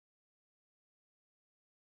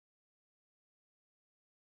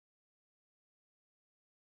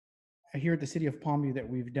here at the City of Palmview that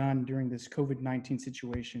we've done during this COVID-19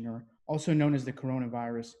 situation, or also known as the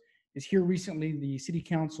coronavirus, is here recently the City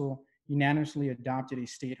Council unanimously adopted a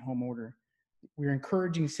stay-at-home order. We're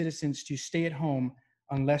encouraging citizens to stay at home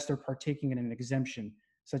unless they're partaking in an exemption,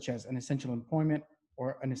 such as an essential employment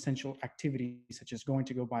or an essential activity, such as going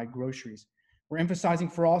to go buy groceries. We're emphasizing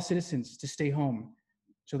for all citizens to stay home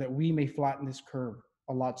so that we may flatten this curve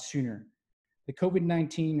a lot sooner. The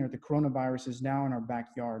COVID-19 or the coronavirus is now in our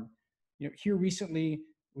backyard. Here recently,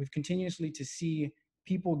 we've continuously to see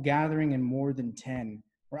people gathering in more than 10.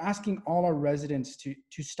 We're asking all our residents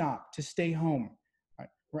to stop, to stay home. Right?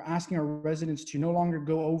 We're asking our residents to no longer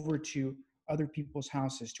go over to other people's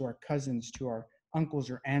houses, to our cousins, to our uncles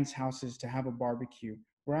or aunts' houses to have a barbecue.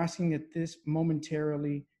 We're asking that this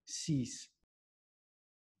momentarily cease.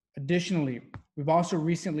 Additionally, we've also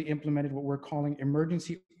recently implemented what we're calling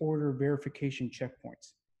emergency order verification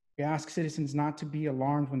checkpoints. We ask citizens not to be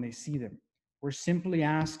alarmed when they see them. We're simply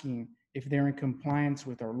asking if they're in compliance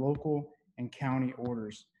with our local and county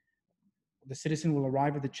orders. The citizen will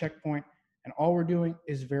arrive at the checkpoint, and all we're doing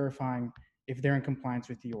is verifying if they're in compliance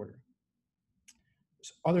with the order.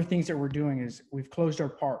 Other things that we're doing is we've closed our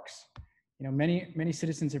parks. Many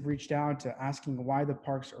citizens have reached out to asking why the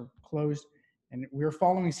parks are closed, and we're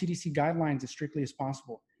following CDC guidelines as strictly as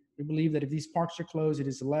possible. We believe that if these parks are closed, it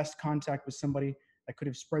is less contact with somebody that could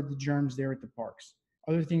have spread the germs there at the parks.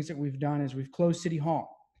 Other things that we've done is we've closed City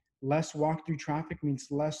Hall. Less walk-through traffic means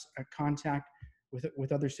less contact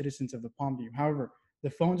with other citizens of the Palmview. However, the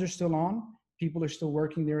phones are still on. People are still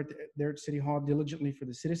working there at City Hall diligently for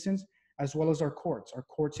the citizens, as well as our courts. Our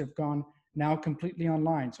courts have gone now completely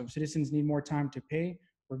online. So if citizens need more time to pay,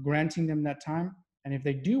 we're granting them that time. And if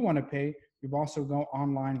they do want to pay, we've also gone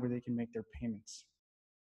online where they can make their payments.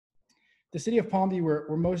 The City of Palmview,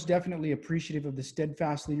 we're most definitely appreciative of the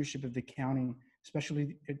steadfast leadership of the county,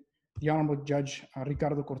 especially the Honorable Judge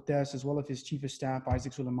Ricardo Cortez, as well as his Chief of Staff,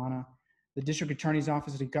 Isaac Sulemana, the District Attorney's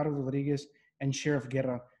Office, Ricardo Rodriguez, and Sheriff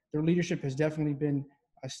Guerra. Their leadership has definitely been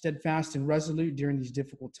steadfast and resolute during these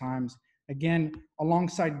difficult times. Again,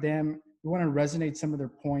 alongside them, we want to resonate some of their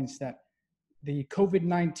points that the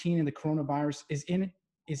COVID-19 and the coronavirus is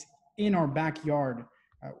in our backyard.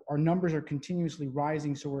 Our numbers are continuously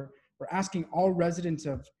rising, so we're asking all residents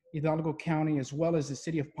of Hidalgo County, as well as the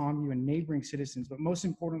City of Palmview and neighboring citizens, but most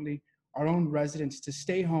importantly, our own residents, to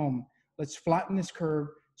stay home. Let's flatten this curve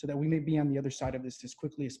so that we may be on the other side of this as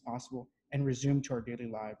quickly as possible and resume to our daily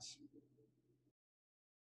lives.